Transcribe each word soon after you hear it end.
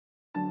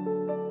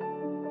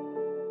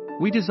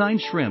We designed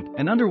shrimp,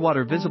 an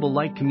underwater visible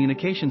light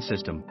communication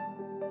system.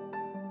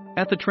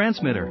 At the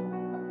transmitter,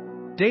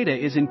 data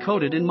is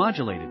encoded and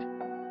modulated.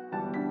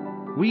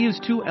 We use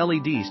two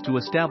LEDs to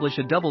establish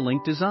a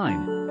double-link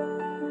design.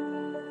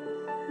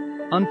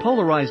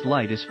 Unpolarized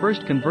light is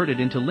first converted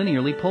into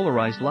linearly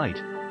polarized light.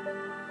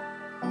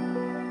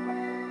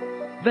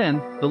 Then,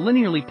 the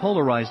linearly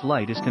polarized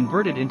light is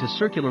converted into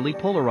circularly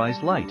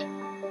polarized light.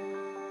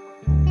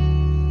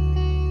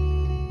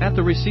 At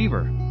the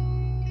receiver,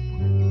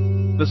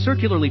 the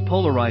circularly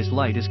polarized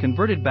light is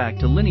converted back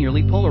to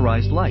linearly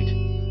polarized light.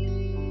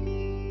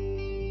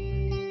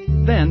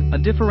 Then, a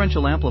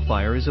differential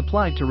amplifier is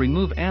applied to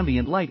remove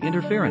ambient light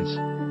interference.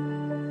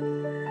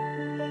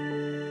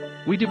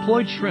 We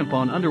deployed shrimp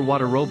on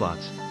underwater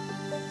robots.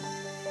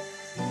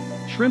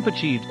 Shrimp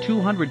achieved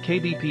 200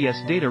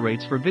 kbps data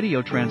rates for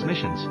video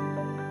transmissions.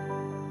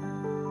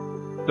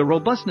 The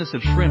robustness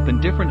of shrimp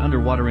in different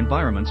underwater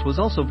environments was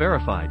also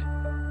verified.